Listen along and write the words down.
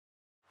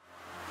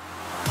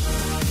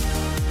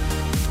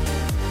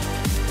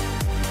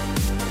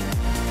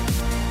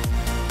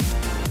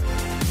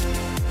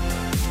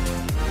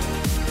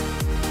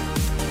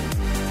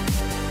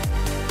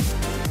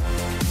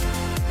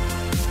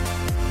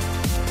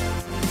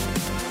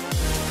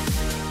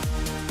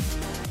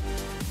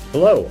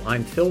Hello,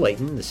 I'm Phil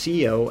Layton, the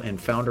CEO and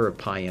founder of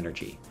Pi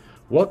Energy.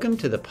 Welcome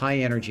to the Pi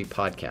Energy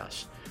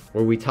podcast,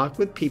 where we talk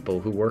with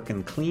people who work in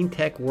the clean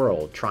tech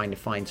world trying to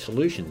find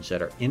solutions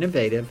that are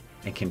innovative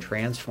and can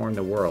transform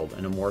the world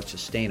in a more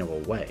sustainable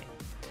way.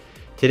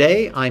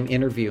 Today, I'm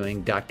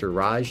interviewing Dr.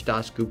 Raj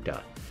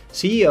Dasgupta,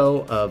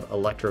 CEO of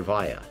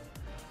Electrovaya.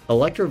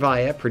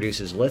 Electrovaya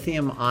produces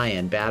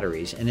lithium-ion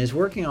batteries and is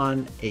working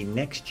on a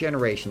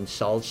next-generation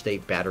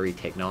solid-state battery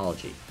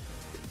technology.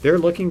 They're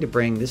looking to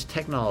bring this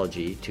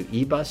technology to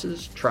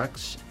e-buses,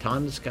 trucks,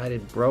 autonomous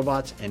guided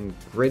robots, and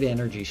grid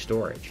energy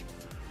storage.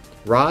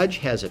 Raj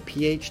has a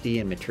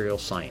PhD in material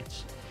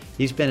science.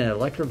 He's been at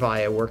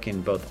Electrovaya working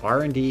in both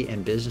R&D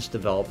and business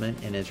development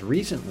and has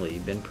recently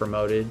been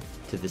promoted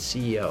to the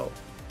CEO.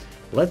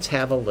 Let's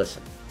have a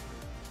listen.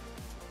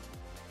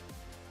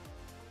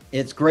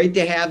 It's great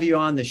to have you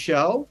on the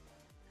show.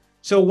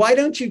 So why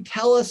don't you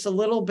tell us a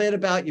little bit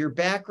about your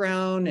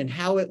background and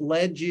how it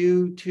led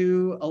you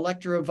to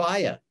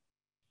Electrovaya?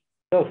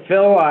 So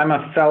Phil, I'm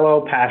a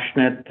fellow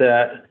passionate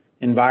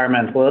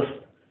environmentalist.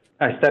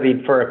 I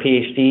studied for a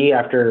PhD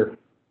after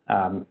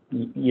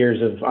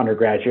years of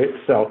undergraduate.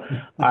 So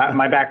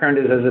my background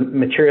is as a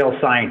material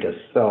scientist.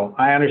 So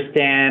I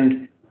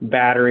understand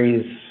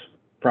batteries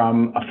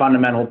from a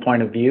fundamental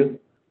point of view.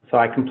 So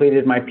I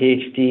completed my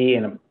PhD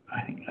in,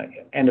 I think,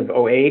 end of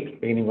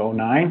 '08, beginning of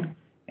 '09.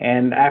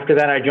 And after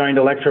that, I joined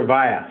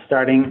Electrovaya,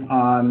 starting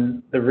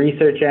on the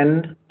research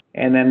end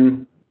and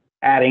then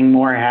adding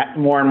more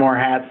and more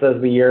hats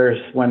as the years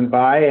went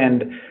by.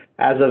 And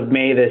as of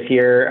May this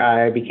year,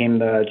 I became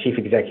the Chief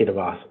Executive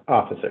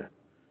Officer.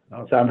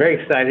 Okay. So I'm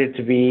very excited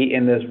to be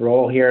in this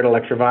role here at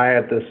Electrovaya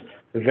at this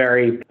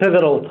very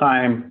pivotal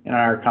time in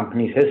our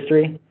company's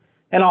history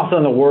and also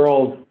in the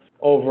world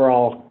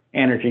overall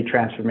energy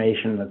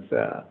transformation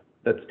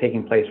that's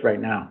taking place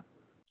right now.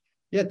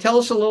 Yeah, tell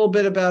us a little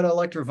bit about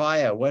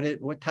Electrovaya.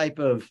 What type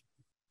of,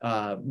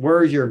 where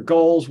are your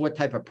goals? What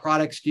type of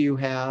products do you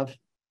have?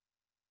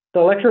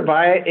 So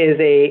Electrovaya is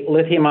a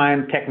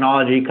lithium-ion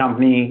technology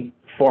company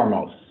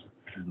foremost.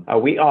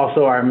 We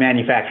also are a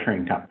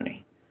manufacturing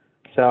company.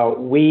 So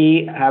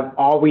we have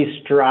always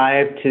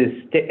strived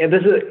to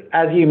this is,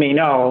 as you may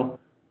know,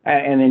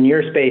 and in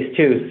your space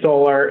too,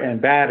 solar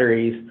and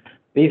batteries,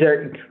 these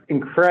are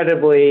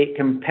incredibly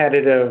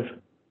competitive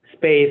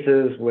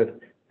spaces with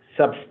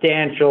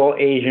substantial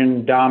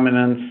Asian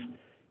dominance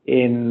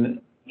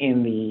in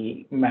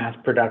the mass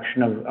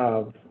production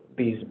of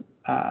these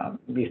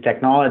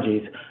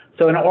technologies.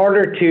 So in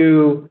order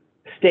to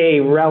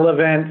stay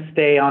relevant,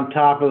 stay on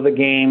top of the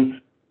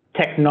game,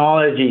 staying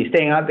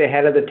out the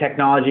head of the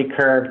technology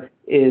curve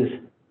is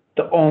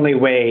the only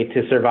way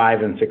to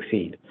survive and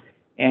succeed.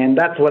 And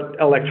that's what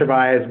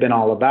Electrovaya has been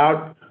all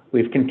about.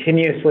 We've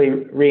continuously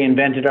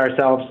reinvented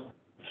ourselves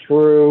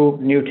through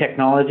new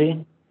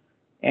technology.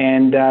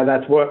 And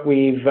that's what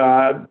we've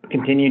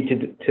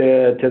continued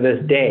to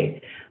this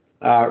day.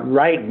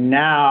 Right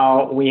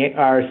now, we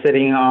are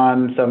sitting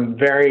on some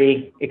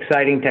very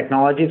exciting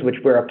technologies, which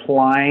we're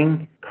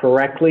applying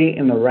correctly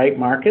in the right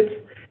markets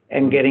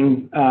and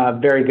getting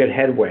very good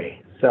headway.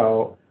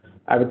 So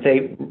I would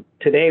say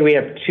today we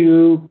have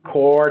two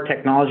core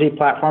technology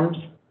platforms.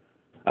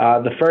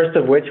 The first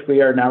of which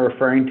we are now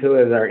referring to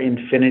as our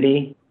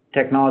Infinity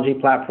technology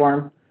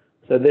platform.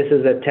 So this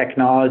is a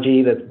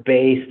technology that's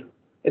based.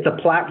 It's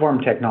a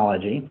platform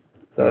technology.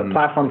 So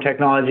platform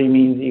technology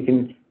means you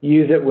can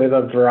use it with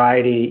a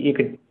variety. You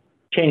could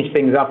change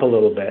things up a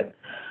little bit.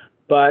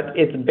 But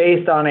it's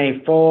based on a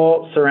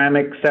full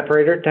ceramic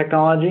separator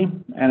technology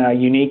and a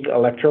unique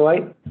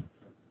electrolyte.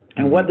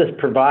 And what this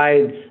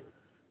provides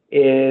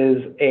is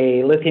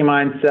a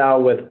lithium-ion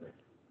cell with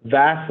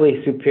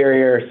vastly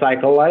superior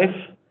cycle life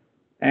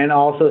and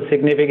also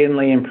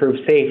significantly improved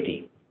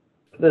safety.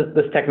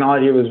 This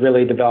technology was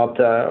really developed,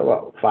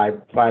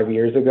 five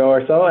years ago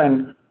or so.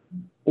 And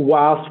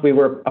whilst we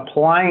were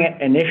applying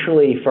it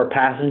initially for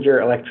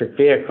passenger electric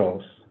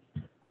vehicles,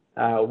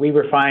 we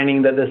were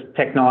finding that this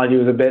technology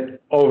was a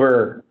bit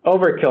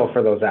overkill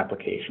for those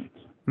applications.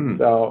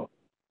 So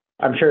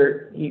I'm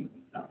sure, do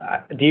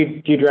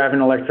you drive an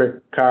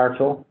electric car,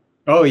 Phil?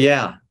 Oh,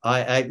 yeah.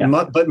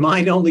 But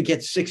mine only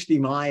gets 60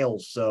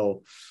 miles.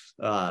 So,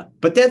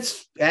 but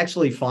that's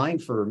actually fine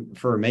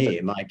for me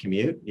in my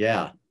commute.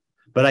 Yeah.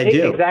 But I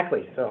do.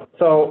 Exactly.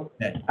 So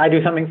I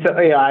do something. So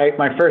yeah,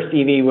 my first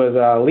EV was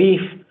a Leaf.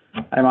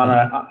 I'm on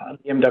a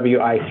BMW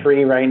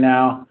i3 right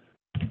now.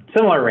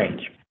 Similar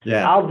range.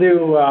 Yeah. I'll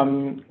do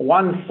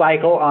one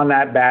cycle on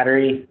that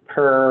battery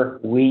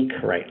per week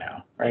right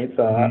now. Right.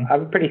 So I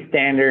have a pretty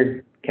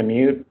standard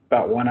commute,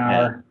 about 1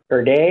 hour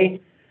per day.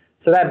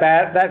 So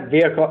that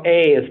vehicle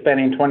A is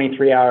spending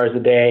 23 hours a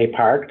day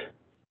parked,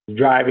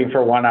 driving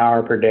for 1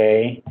 hour per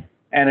day,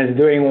 and is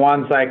doing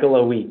one cycle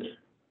a week.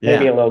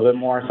 Maybe a little bit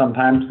more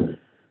sometimes.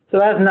 So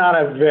that's not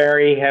a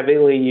very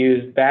heavily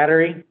used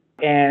battery.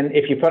 And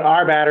if you put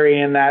our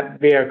battery in that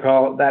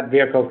vehicle is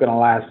going to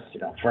last,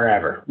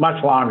 forever,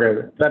 much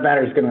longer. That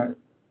battery's going to,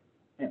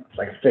 it's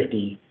like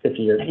 50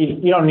 years.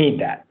 You don't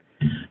need that.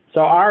 So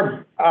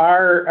our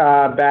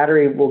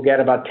battery will get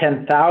about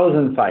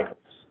 10,000 cycles.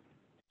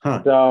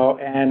 Huh. So,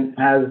 and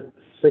has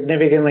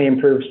significantly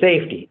improved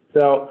safety.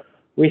 So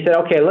we said,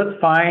 okay, let's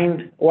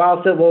find,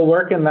 whilst it will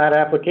work in that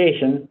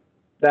application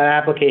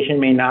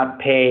may not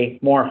pay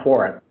more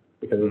for it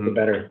because it's a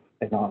better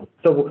technology.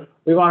 So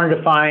we wanted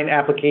to find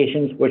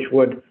applications which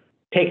would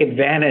take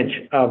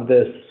advantage of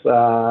this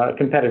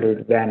competitive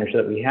advantage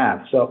that we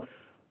have. So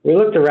we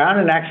looked around,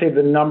 and actually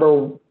the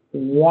number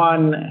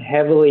one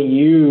heavily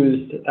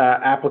used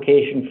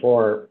application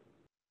for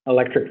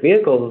electric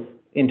vehicles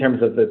in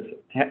terms of its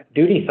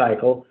duty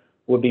cycle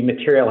would be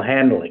material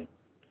handling,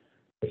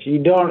 which you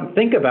don't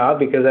think about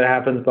because it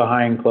happens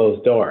behind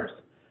closed doors.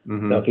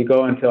 So if you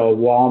go into a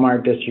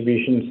Walmart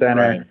distribution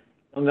center,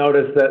 you'll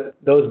notice that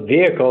those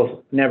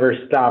vehicles never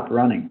stop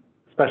running,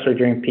 especially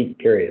during peak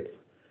periods.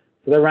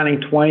 So they're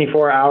running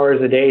 24 hours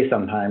a day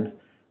sometimes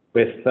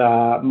with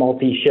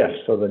multi-shifts.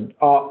 So the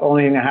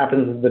only thing that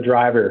happens is the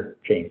driver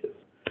changes.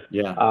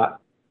 Yeah.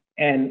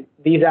 And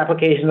these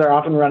applications are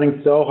often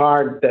running so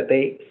hard that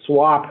they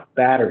swap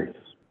batteries.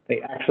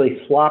 They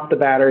actually swap the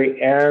battery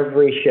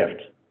every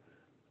shift.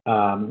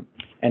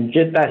 And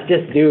that's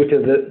just due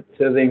to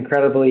the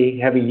incredibly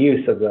heavy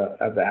use of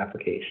the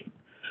application.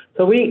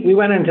 So we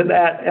went into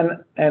that,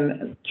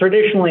 and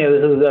traditionally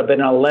this has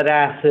been a lead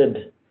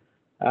acid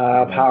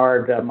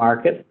powered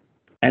market.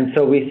 And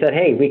so we said,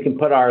 hey, we can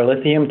put our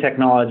lithium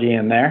technology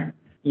in there.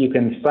 You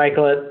can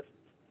cycle it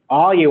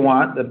all you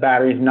want. The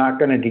battery's not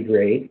going to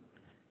degrade,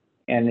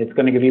 and it's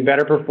going to give you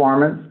better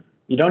performance.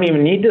 You don't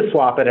even need to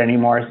swap it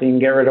anymore, so you can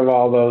get rid of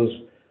all those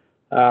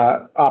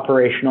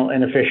operational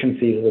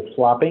inefficiencies with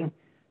swapping.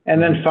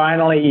 And then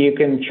finally, you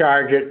can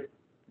charge it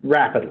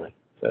rapidly.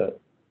 So,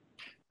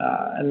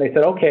 and they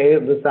said, okay,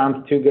 this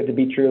sounds too good to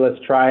be true.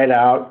 Let's try it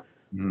out.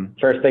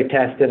 First, they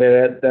tested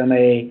it. Then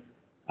they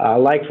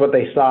liked what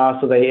they saw,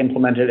 so they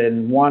implemented it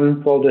in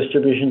one full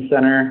distribution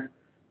center,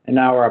 and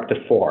now we're up to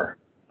 4.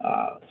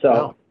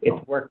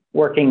 It's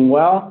working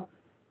well.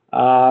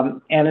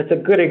 And it's a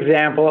good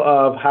example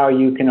of how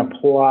you can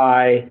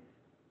apply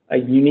a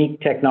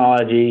unique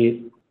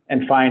technology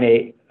and find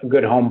a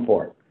good home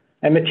for it.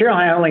 And material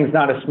handling is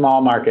not a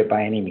small market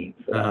by any means.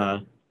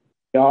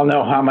 You all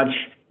know how much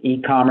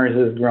e-commerce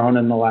has grown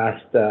in the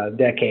last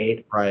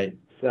decade. Right.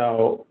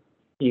 So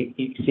you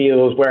see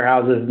those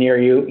warehouses near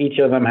you. Each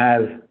of them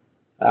has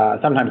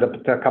sometimes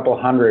up to a couple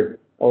hundred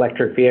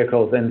electric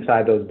vehicles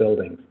inside those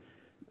buildings.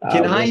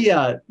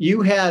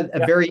 You had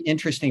a very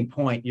interesting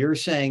point. You're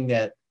saying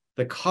that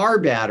the car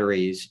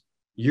batteries,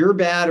 your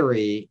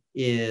battery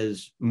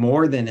is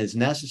more than is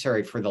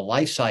necessary for the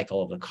life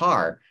cycle of the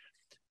car.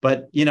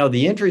 But,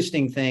 the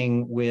interesting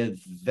thing with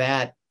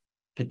that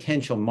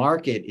potential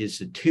market is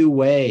the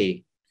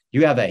two-way.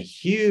 You have a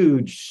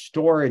huge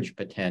storage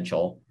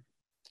potential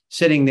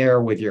sitting there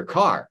with your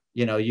car.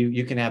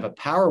 You can have a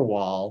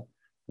Powerwall,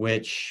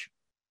 which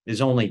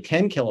is only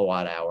 10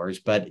 kilowatt hours,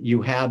 but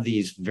you have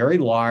these very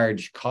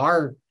large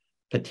car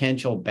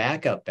potential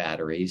backup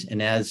batteries.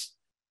 And as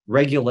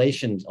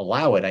regulations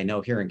allow it, I know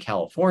here in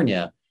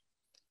California,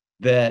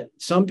 that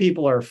some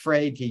people are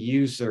afraid to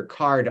use their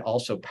car to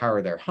also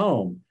power their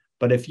home.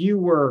 But if you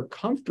were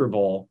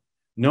comfortable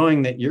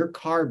knowing that your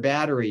car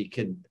battery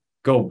could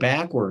go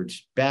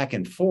backwards, back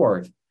and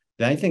forth,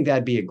 then I think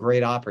that'd be a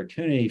great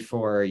opportunity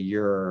for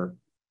your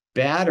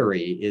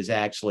battery is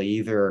actually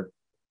either,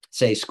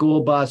 say,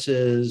 school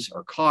buses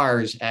or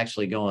cars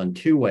actually going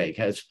two-way.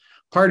 Because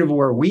part of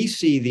where we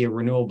see the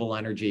renewable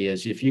energy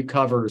is if you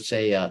cover,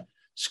 say, a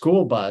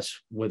school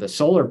bus with a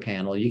solar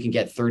panel, you can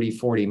get 30,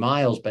 40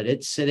 miles, but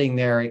it's sitting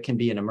there. It can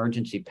be an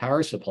emergency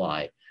power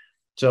supply.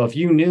 So if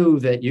you knew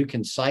that you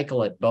can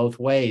cycle it both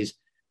ways,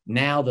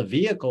 now the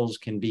vehicles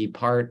can be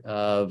part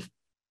of,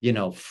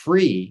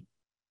 free,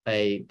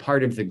 a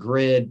part of the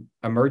grid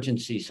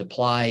emergency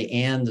supply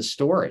and the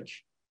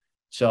storage.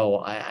 So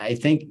I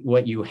think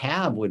what you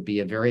have would be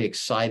a very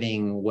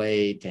exciting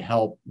way to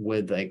help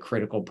with a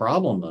critical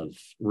problem of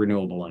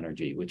renewable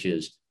energy, which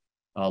is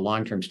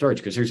long-term storage,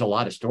 because there's a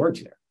lot of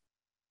storage there.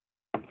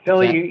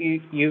 Phil,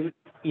 you're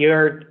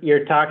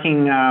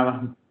talking.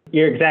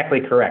 You're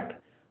exactly correct.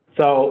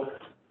 So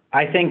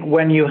I think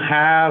when you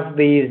have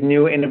these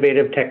new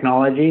innovative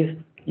technologies,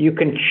 you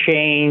can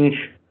change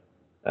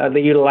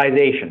the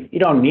utilization. You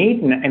don't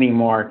need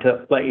anymore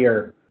to let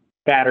your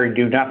battery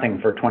do nothing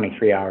for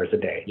 23 hours a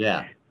day.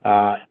 Yeah.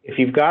 If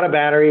you've got a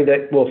battery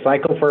that will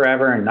cycle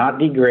forever and not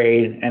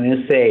degrade and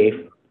is safe,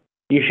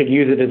 you should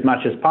use it as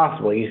much as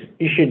possible. You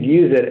should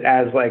use it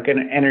as like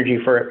an energy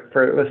for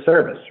a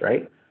service,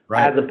 right?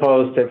 As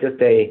opposed to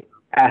just a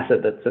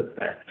asset that sits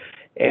there.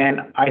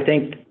 And I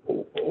think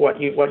what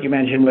you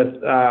mentioned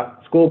with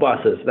school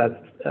buses, that's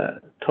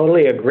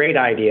totally a great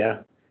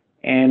idea,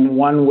 and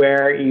one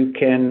where you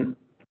can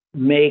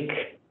make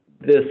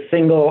this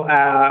single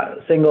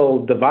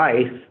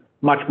device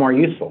much more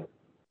useful,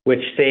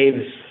 which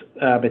saves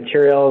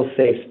materials,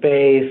 saves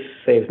space,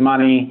 saves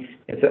money.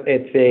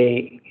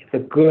 It's a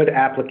good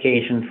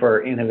application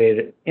for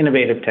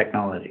innovative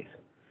technologies.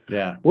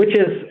 Yeah. Which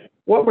is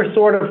what we're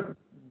sort of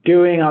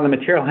doing on the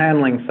material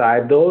handling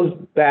side. Those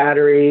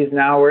batteries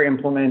now we're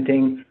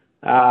implementing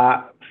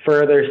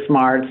further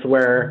smarts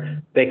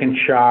where they can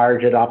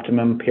charge at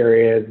optimum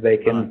periods, they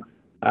can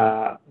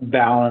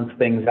balance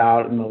things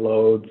out in the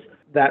loads.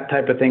 That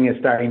type of thing is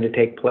starting to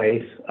take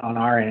place on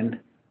our end.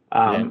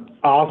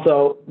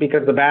 Also,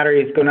 because the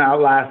battery is going to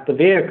outlast the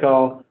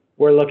vehicle,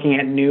 we're looking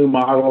at new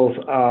models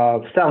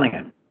of selling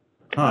it.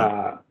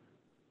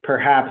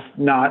 Perhaps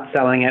not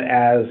selling it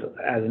as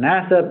an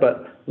asset,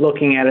 but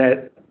looking at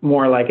it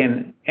more like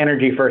an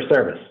energy for a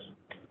service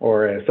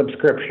or a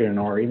subscription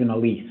or even a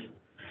lease.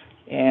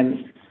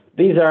 And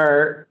these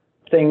are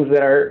things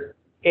that are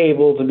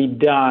able to be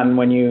done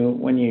when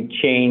you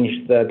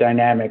change the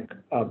dynamic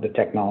of the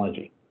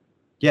technology.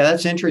 Yeah,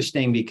 that's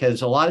interesting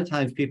because a lot of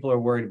times people are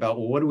worried about,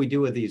 well, what do we do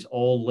with these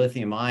old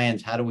lithium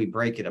ions? How do we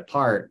break it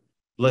apart?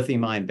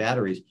 Lithium ion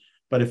batteries.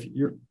 But if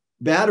your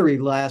battery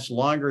lasts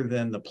longer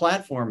than the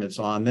platform it's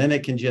on, then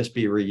it can just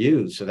be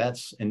reused. So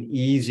that's an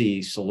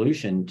easy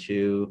solution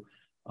to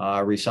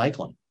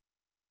recycling.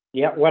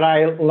 Yeah, what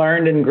I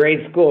learned in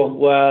grade school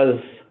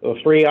was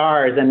 3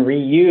 R's, and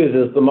reuse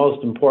is the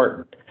most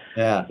important.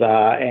 Yeah.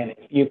 And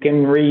if you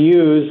can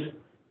reuse,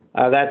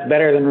 that's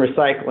better than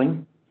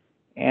recycling.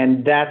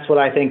 And that's what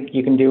I think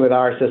you can do with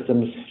our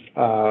systems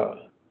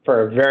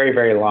for a very,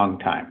 very long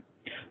time.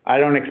 I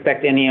don't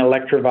expect any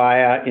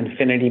Electrovaya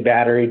Infinity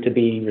battery to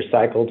be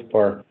recycled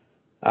for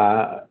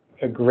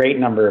a great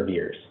number of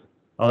years.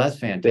 Oh, that's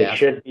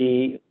fantastic.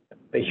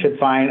 They should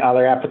find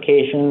other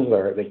applications,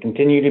 or they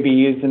continue to be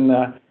used in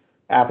the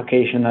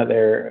application that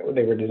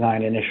they were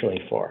designed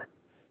initially for.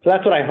 So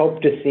that's what I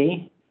hope to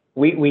see.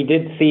 We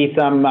did see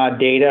some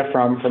data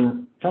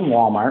from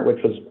Walmart,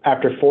 which was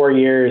after 4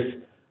 years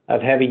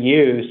of heavy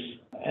use,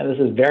 and this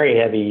is very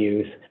heavy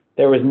use,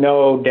 there was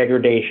no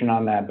degradation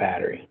on that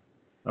battery.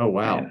 Oh,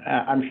 wow.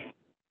 And,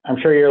 I'm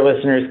sure your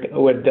listeners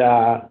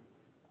are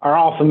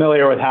all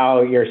familiar with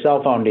how your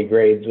cell phone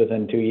degrades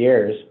within 2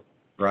 years.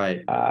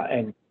 Right.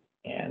 I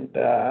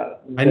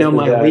know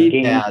my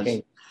Leaf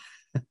has.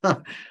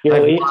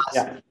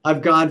 Yeah.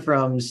 I've gone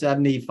from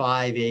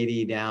 75,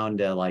 80 down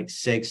to like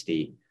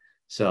 60.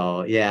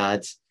 So yeah,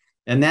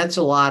 and that's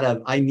a lot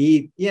of,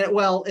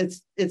 well,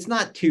 it's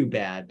not too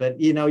bad, but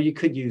you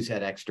could use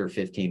that extra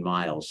 15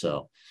 miles.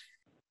 So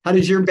how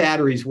does your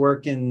batteries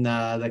work in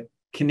the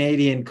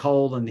Canadian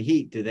cold and the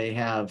heat? Do they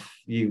have,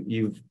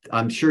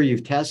 I'm sure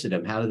you've tested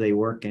them. How do they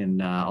work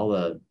in all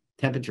the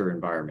temperature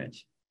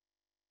environments?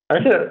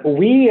 A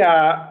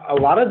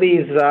lot of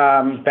these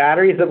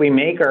batteries that we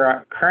make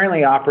are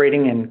currently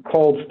operating in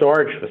cold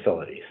storage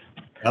facilities.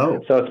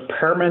 Oh. So it's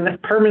permanent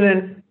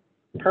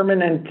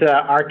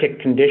Arctic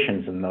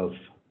conditions in those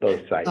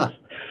sites. Huh.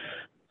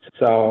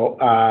 So,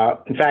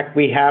 in fact,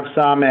 we have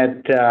some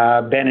at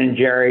Ben and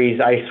Jerry's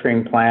ice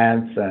cream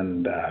plants,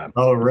 and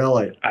oh,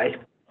 really?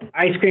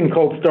 Ice cream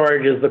cold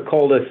storage is the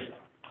coldest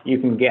you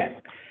can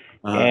get,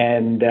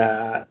 and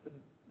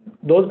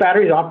those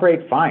batteries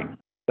operate fine.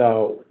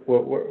 So,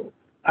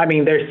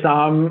 there's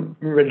some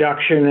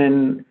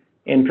reduction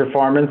in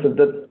performance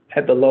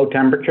at the low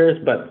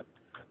temperatures, but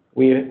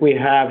we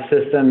have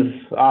systems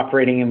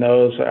operating in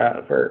those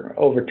for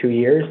over 2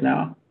 years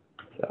now.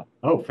 So.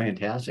 Oh,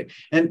 fantastic!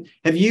 And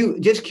have you,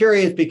 just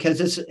curious because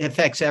this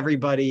affects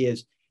everybody,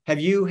 have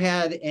you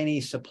had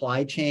any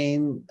supply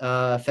chain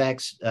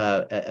effects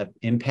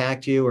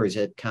impact you, or is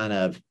it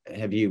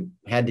have you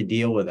had to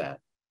deal with that?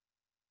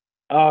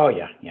 Oh,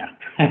 yeah.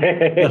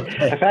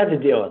 Okay. I've had to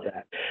deal with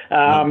that.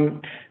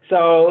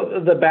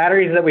 So the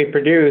batteries that we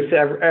produce,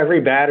 every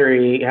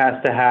battery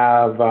has to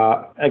have,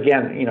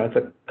 it's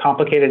a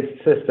complicated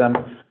system.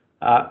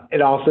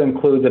 It also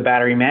includes a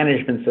battery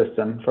management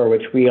system for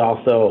which we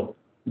also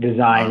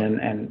design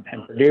and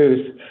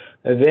produce.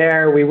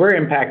 There, we were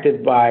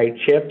impacted by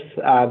chips.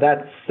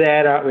 That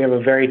said, we have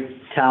a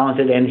very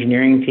talented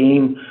engineering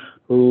team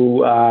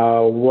who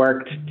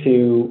worked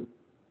to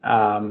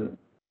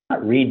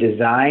not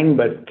redesign,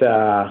 but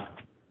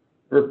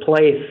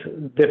replace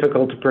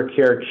difficult to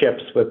procure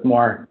chips with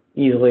more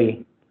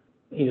easily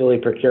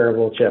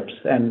procurable chips.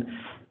 And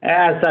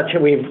as such,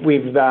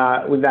 we've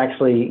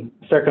actually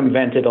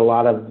circumvented a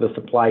lot of the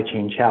supply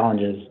chain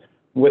challenges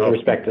with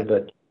respect to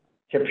the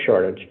chip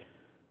shortage.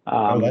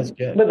 That's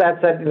good. But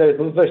that said,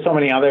 there's so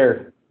many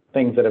other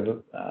things that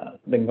have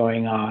been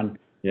going on.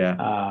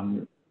 Yeah.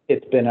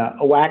 It's been a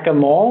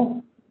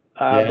whack-a-mole,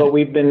 but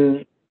we've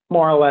been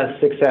more or less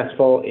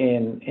successful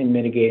in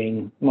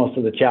mitigating most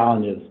of the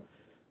challenges.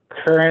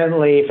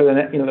 Currently, for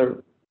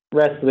the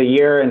rest of the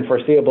year and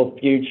foreseeable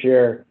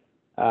future,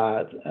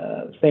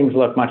 things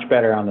look much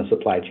better on the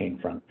supply chain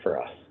front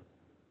for us.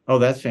 Oh,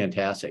 that's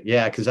fantastic.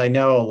 Yeah, because I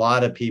know a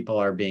lot of people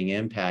are being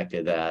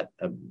impacted and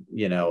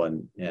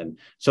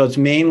so it's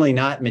mainly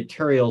not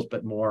materials,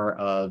 but more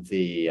of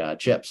the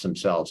chips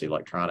themselves.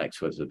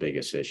 Electronics was the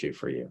biggest issue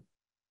for you.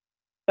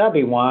 That'd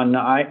be one.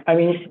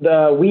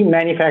 We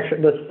manufacture,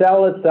 the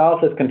cell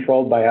itself is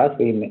controlled by us.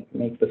 We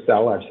make the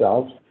cell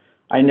ourselves.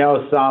 I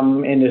know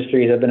some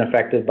industries have been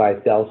affected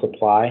by cell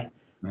supply,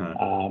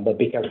 but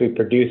because we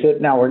produce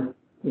it, now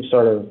we've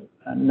sort of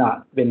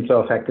not been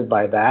so affected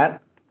by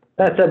that.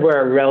 That said, we're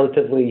a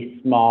relatively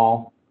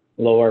small,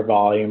 lower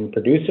volume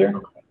producer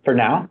for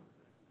now.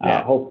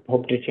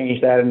 Hope to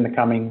change that in the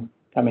coming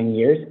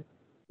years.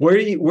 Where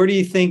do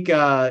you think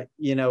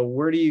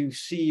where do you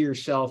see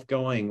yourself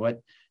going?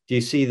 What do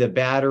you see the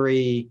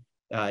battery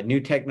new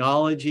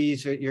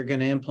technologies that you're going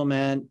to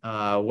implement?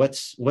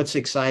 What's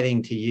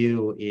exciting to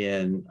you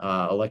in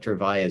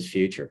Electrovaya's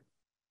future?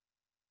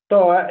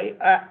 So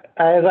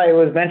as I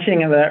was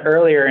mentioning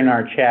earlier in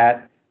our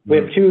chat, we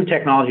have two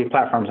technology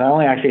platforms. I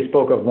only actually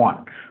spoke of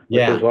one,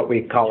 which is what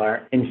we call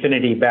our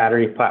Infinity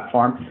battery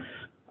platform.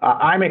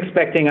 I'm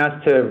expecting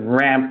us to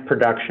ramp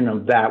production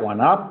of that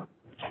one up.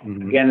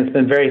 Mm-hmm. Again, it's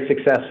been very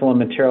successful in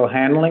material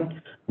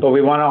handling, but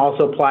we want to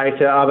also apply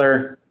to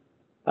other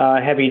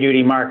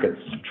heavy-duty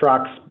markets,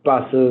 trucks,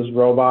 buses,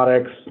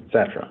 robotics,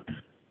 etc.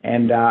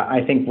 And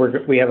I think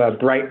we have a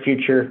bright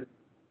future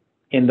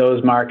in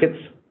those markets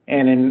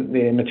and in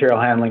the material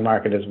handling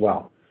market as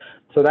well.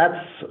 So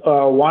that's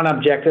one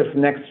objective for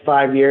the next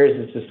 5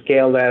 years, is to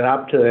scale that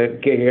up to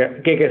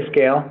giga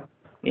scale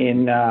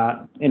in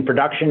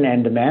production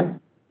and demand.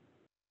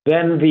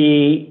 Then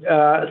the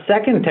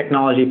second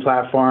technology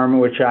platform,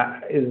 which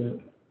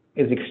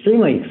is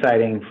extremely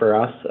exciting for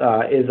us,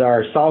 is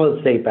our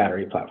solid-state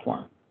battery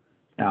platform.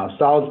 Now,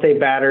 solid-state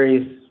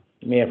batteries,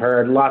 you may have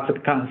heard lots of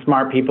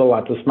smart people,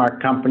 lots of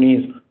smart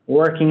companies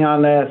working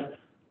on this.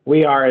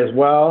 We are as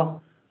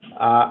well.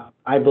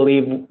 I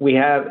believe we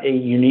have a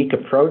unique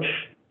approach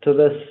to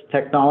this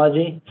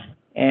technology,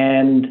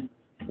 and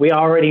we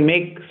already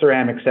make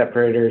ceramic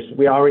separators.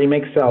 We already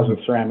make cells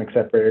with ceramic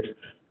separators.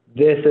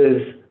 This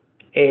is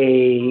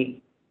I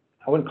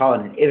wouldn't call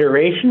it an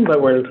iteration,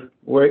 but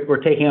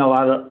we're taking a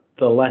lot of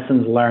the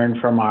lessons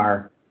learned from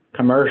our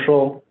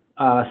commercial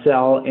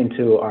cell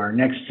into our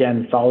next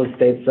gen solid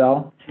state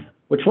cell,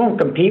 which won't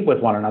compete with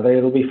one another.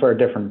 It'll be for a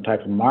different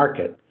type of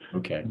market.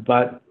 Okay.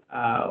 But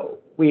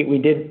we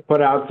did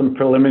put out some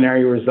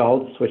preliminary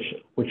results,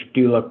 which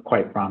do look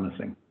quite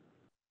promising.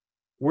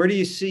 Where do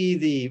you see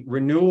the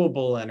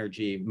renewable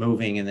energy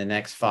moving in the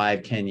next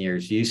 5-10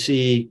 years? Do you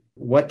see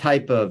what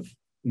type of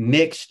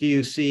mix do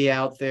you see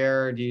out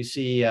there? Do you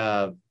see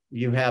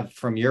you have,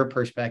 from your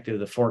perspective,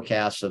 the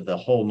forecast of the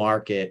whole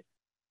market,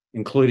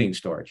 including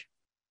storage?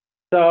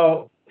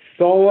 So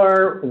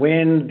solar,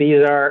 wind,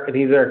 these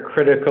are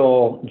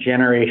critical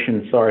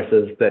generation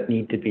sources that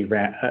need to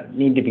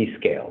be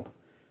scaled,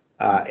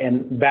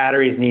 and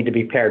batteries need to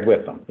be paired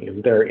with them.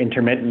 Because they're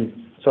intermittent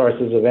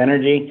sources of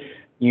energy.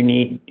 You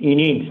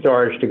need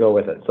storage to go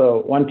with it.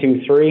 So 1,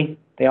 2, 3,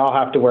 they all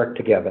have to work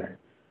together.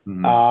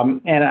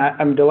 Mm-hmm. And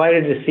I'm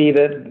delighted to see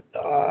that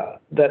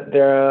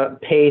the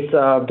pace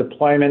of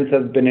deployments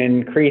have been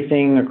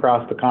increasing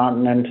across the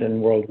continent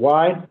and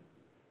worldwide.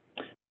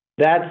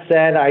 That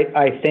said,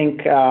 I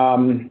think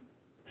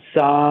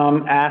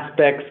some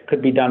aspects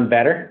could be done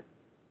better.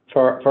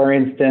 For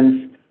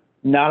instance,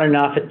 not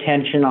enough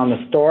attention on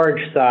the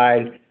storage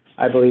side,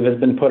 I believe, has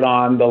been put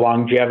on the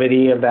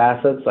longevity of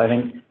assets. I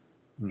think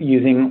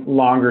using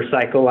longer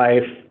cycle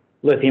life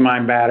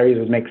lithium-ion batteries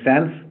would make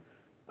sense,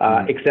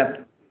 except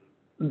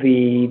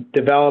the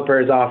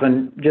developers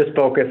often just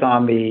focus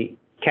on the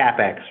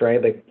CapEx,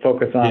 right? They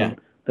focus on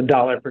the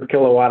dollar per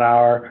kilowatt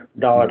hour,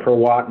 dollar per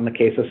watt in the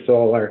case of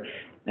solar,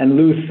 and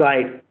lose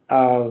sight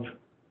of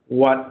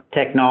what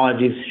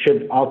technologies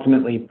should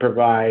ultimately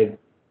provide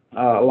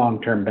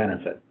long-term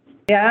benefit.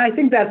 Yeah, I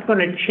think that's going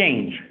to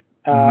change.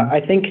 I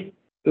think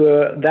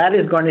that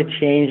is going to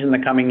change in the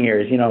coming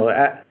years.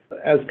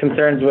 As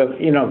concerns with,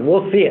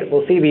 we'll see it.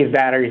 We'll see these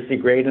batteries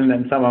degrade, and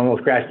then someone will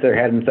scratch their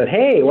head and say,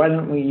 hey, why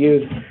don't we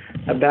use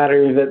a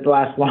battery that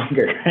lasts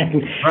longer?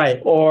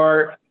 Right.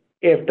 Or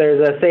if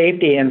there's a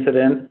safety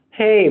incident,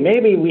 hey,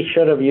 maybe we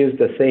should have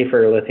used a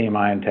safer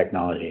lithium-ion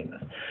technology in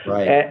this.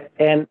 Right.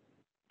 And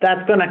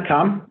that's going to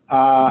come.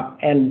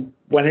 And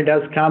when it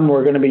does come,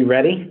 we're going to be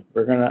ready.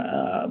 We're going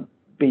to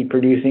be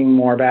producing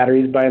more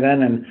batteries by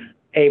then and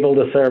able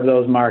to serve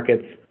those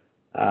markets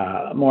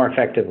more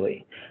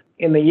effectively.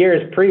 In the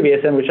years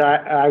previous, in which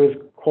I was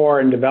core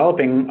in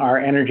developing our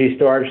energy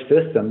storage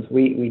systems,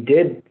 we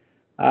did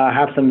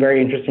have some very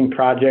interesting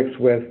projects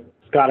with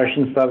Scottish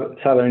and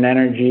Southern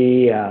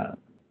Energy,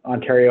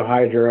 Ontario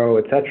Hydro,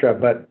 etc.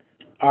 But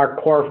our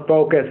core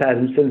focus has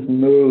since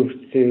moved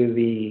to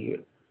the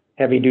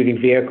heavy-duty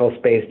vehicle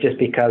space, just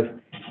because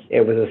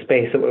it was a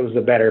space that was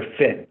a better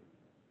fit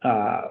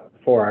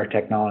for our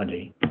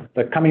technology.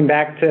 But coming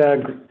back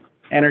to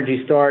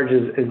energy storage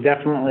is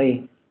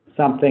definitely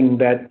something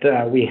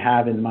that we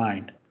have in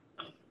mind.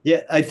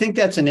 Yeah, I think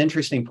that's an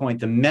interesting point.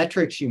 The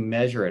metrics you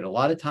measure it. A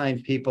lot of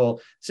times people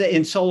say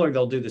in solar,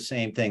 they'll do the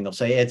same thing. They'll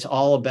say it's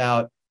all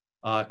about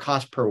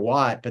cost per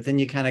watt, but then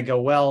you kind of go,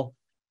 well,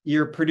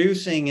 you're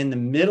producing in the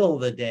middle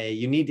of the day.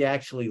 You need to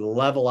actually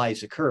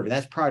levelize the curve. And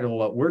that's part of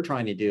what we're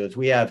trying to do. Is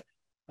we have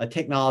a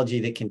technology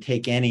that can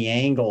take any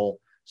angle.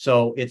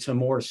 So it's a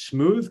more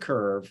smooth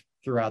curve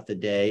throughout the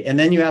day. And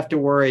then you have to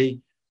worry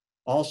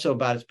also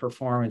about its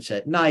performance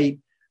at night.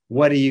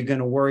 What are you going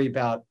to worry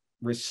about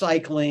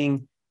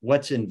recycling?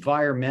 What's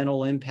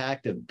environmental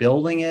impact of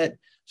building it?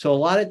 So a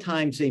lot of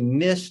times they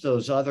miss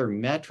those other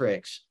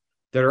metrics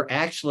that are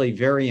actually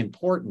very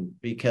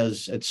important,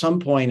 because at some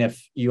point,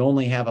 if you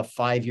only have a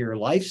 5-year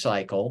life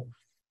cycle,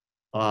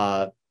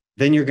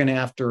 then you're going to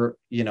have to,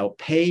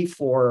 pay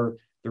for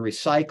the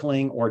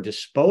recycling or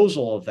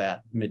disposal of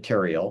that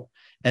material.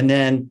 And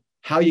then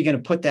how are you going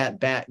to put that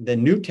back, the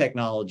new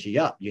technology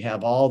up? You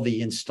have all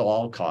the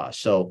install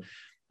costs. So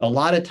a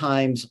lot of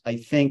times I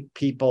think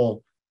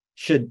people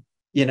should,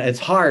 it's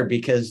hard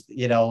because,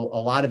 a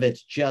lot of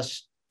it's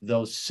just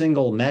those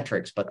single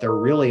metrics, but there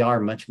really are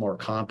much more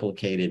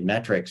complicated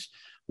metrics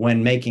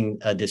when making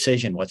a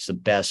decision, what's the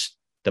best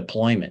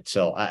deployment.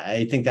 So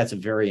I think that's a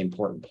very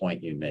important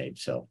point you made.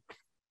 So.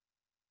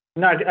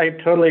 No, I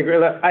totally agree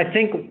with that. I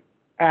think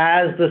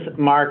as this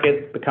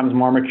market becomes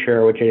more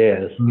mature, which it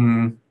is,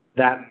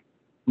 that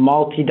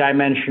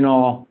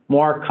multi-dimensional,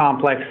 more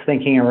complex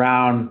thinking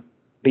around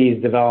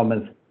these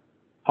developments,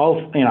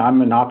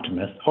 I'm an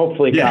optimist,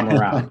 hopefully come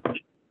around.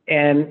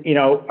 And,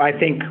 I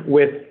think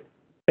with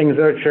things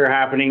that are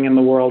happening in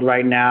the world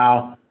right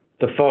now,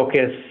 the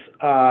focus,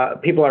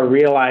 people are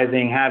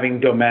realizing having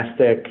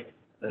domestic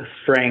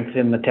strength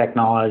in the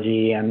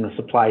technology and the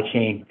supply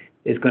chain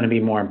is going to be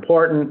more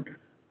important.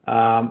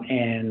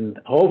 And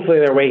hopefully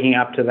they're waking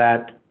up to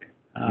that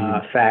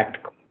fact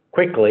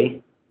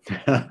quickly.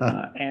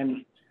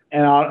 And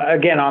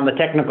again, on the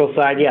technical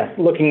side, yes,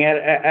 looking at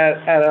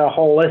a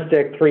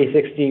holistic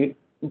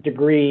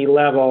 360-degree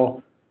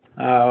level,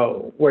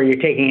 where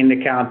you're taking into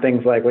account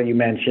things like what you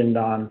mentioned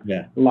on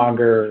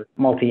longer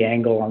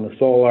multi-angle on the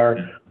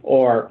solar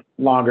or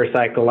longer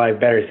cycle life,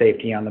 better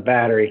safety on the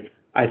battery.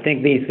 I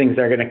think these things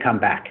are going to come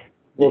back.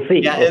 We'll see.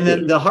 Yeah, and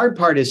then the hard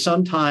part is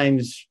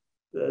sometimes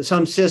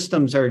some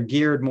systems are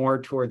geared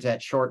more towards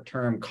that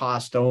short-term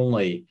cost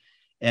only.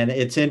 And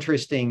it's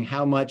interesting,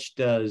 how much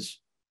does,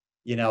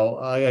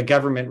 a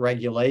government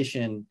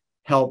regulation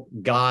help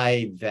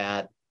guide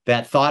that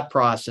thought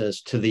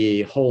process to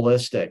the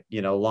holistic,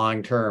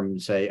 long-term,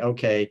 say,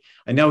 okay,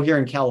 I know here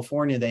in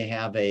California, they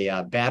have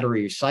a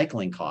battery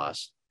recycling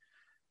cost,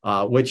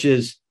 which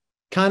is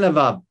kind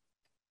of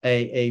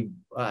a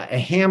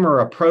hammer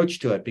approach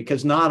to it,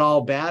 because not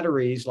all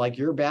batteries, like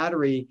your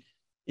battery,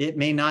 it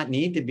may not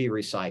need to be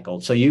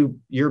recycled. So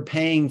you're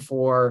paying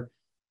for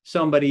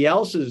somebody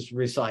else's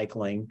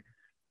recycling.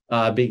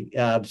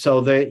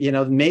 So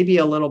maybe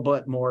a little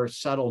bit more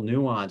subtle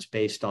nuance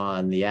based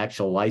on the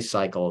actual life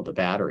cycle of the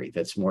battery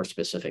that's more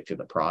specific to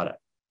the product.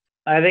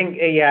 I think,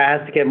 it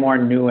has to get more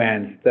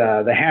nuanced.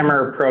 The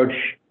hammer approach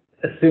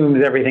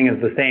assumes everything is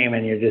the same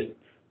and you're just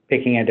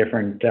picking a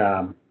different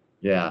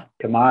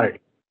commodity.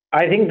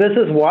 I think this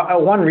is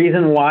one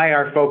reason why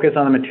our focus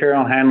on the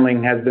material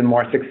handling has been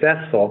more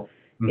successful,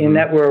 in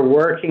that we're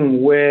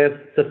working with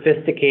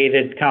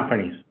sophisticated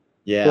companies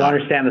who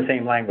understand the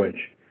same language,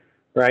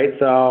 right?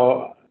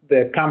 So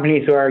the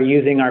companies who are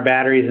using our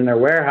batteries in their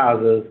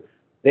warehouses,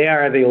 they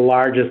are the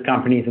largest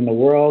companies in the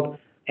world,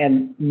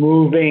 and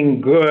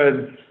moving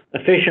goods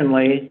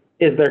efficiently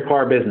is their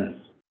core business.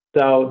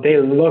 So they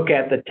look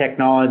at the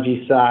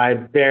technology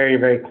side very,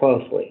 very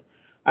closely.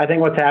 I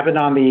think what's happened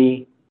on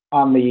the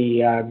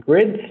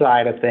grid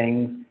side of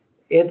things,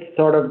 it's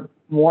sort of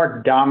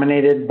more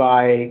dominated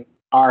by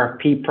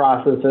RFP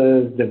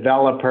processes,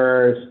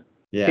 developers,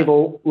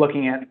 people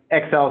looking at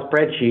Excel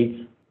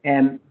spreadsheets,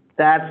 and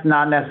that's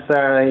not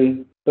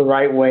necessarily the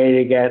right way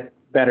to get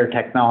better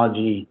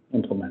technology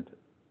implemented.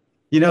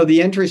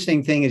 The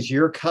interesting thing is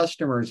your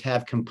customers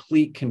have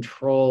complete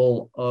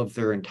control of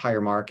their entire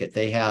market.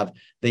 They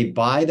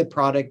buy the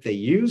product, they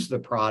use the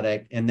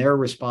product, and they're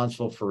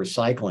responsible for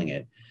recycling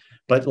it.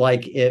 But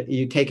like if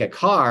you take a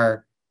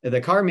car, the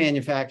car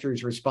manufacturer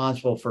is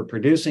responsible for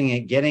producing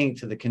it, getting it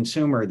to the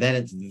consumer, then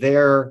it's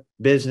their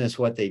business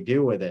what they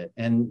do with it.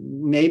 And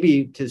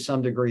maybe to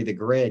some degree, the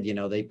grid,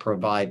 they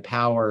provide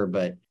power,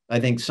 but I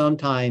think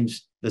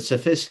sometimes the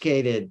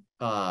sophisticated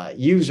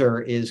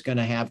user is going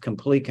to have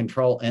complete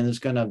control and is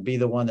going to be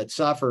the one that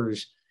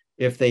suffers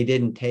if they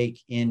didn't take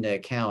into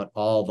account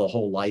all the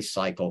whole life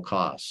cycle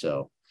costs.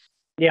 So,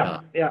 you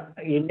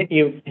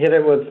hit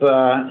it with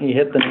you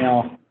hit the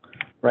nail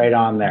right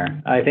on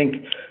there. I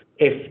think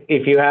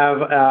if you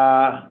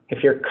have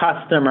if your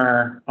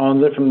customer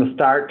owns it from the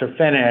start to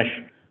finish,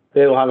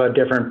 they will have a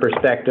different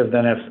perspective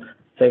than if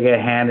they get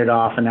handed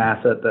off an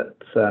asset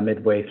that's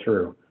midway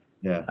through.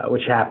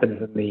 Which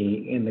happens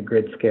in the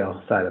grid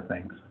scale side of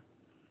things.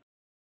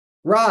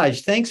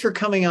 Raj, thanks for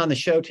coming on the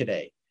show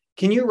today.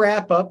 Can you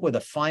wrap up with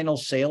a final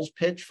sales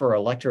pitch for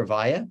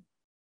Electrovaya?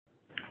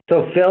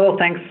 So Phil,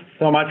 thanks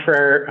so much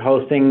for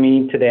hosting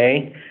me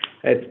today.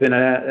 It's been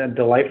a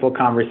delightful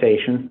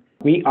conversation.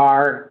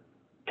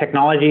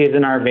 Technology is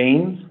in our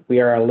veins. We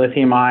are a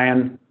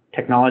lithium-ion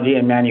technology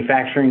and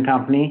manufacturing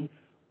company.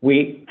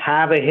 We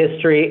have a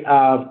history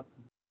of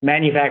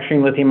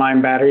manufacturing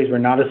lithium-ion batteries. We're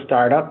not a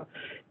startup.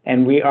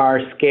 And we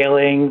are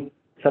scaling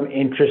some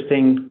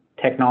interesting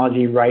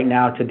technology right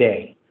now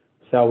today.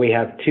 So we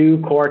have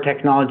 2 core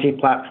technology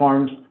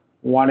platforms.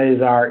 One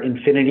is our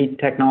Infinity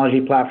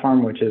technology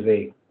platform, which is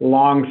a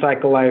long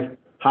cycle life,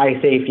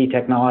 high safety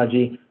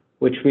technology,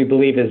 which we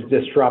believe is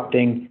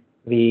disrupting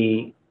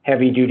the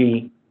heavy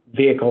duty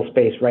vehicle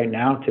space right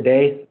now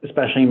today,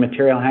 especially in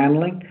material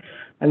handling.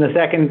 And the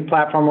second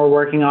platform we're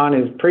working on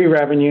is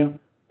pre-revenue,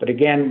 but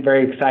again,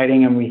 very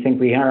exciting, and we think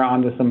we are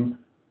onto some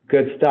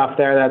good stuff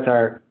there. That's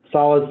our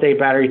solid-state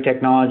battery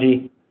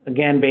technology,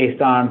 again,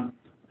 based on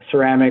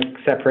ceramic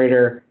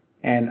separator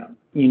and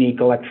unique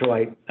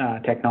electrolyte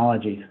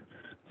technologies.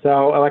 So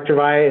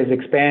Electrovaya is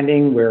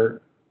expanding.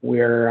 We're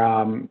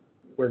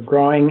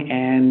growing,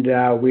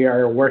 and we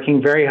are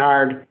working very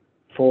hard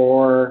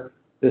for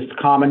this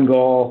common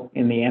goal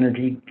in the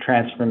energy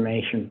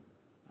transformation,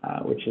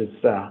 which is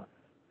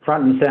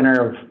front and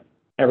center of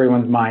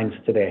everyone's minds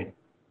today.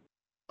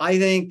 I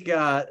think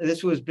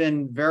this has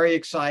been very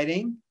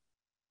exciting.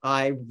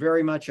 I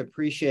very much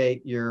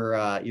appreciate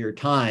your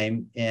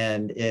time,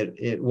 and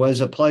it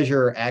was a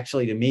pleasure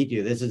actually to meet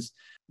you. This is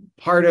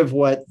part of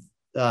what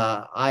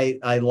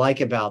I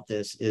like about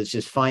this is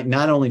just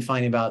not only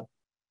finding about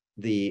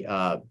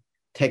the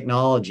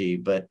technology,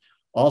 but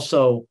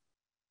also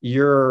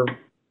your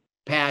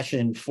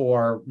passion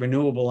for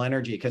renewable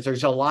energy, because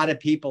there's a lot of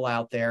people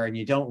out there and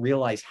you don't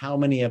realize how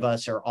many of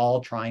us are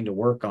all trying to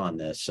work on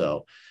this.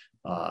 So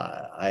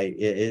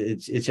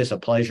it's just a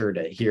pleasure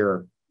to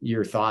hear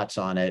your thoughts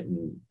on it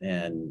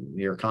and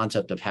your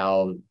concept of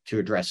how to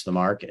address the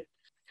market.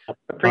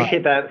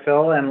 Appreciate that,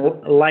 Phil. And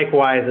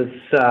likewise,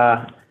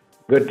 it's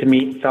good to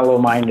meet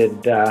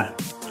fellow-minded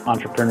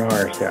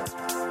entrepreneurs. Yeah.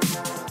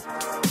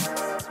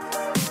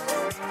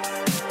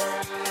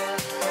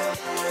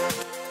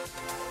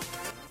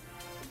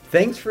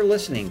 Thanks for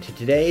listening to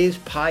today's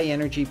Pi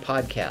Energy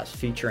podcast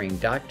featuring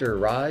Dr.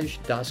 Raj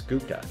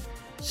Dasgupta,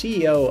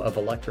 CEO of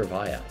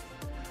Electrovaya.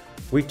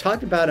 We've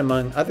talked about,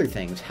 among other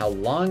things, how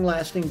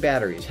long-lasting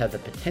batteries have the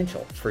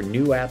potential for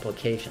new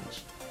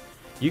applications.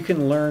 You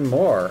can learn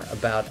more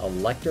about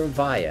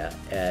Electrovaya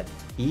at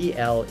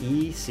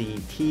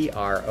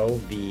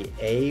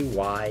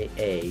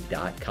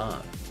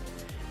electrovaya.com.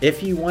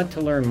 If you want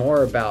to learn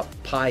more about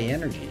Pi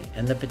Energy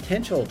and the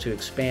potential to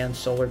expand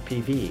solar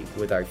PV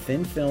with our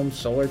thin-film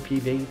solar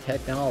PV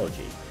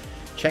technology,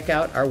 check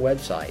out our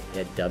website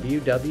at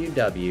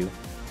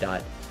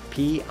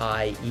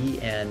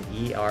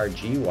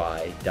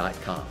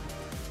www.pienergy.com.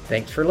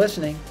 Thanks for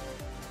listening.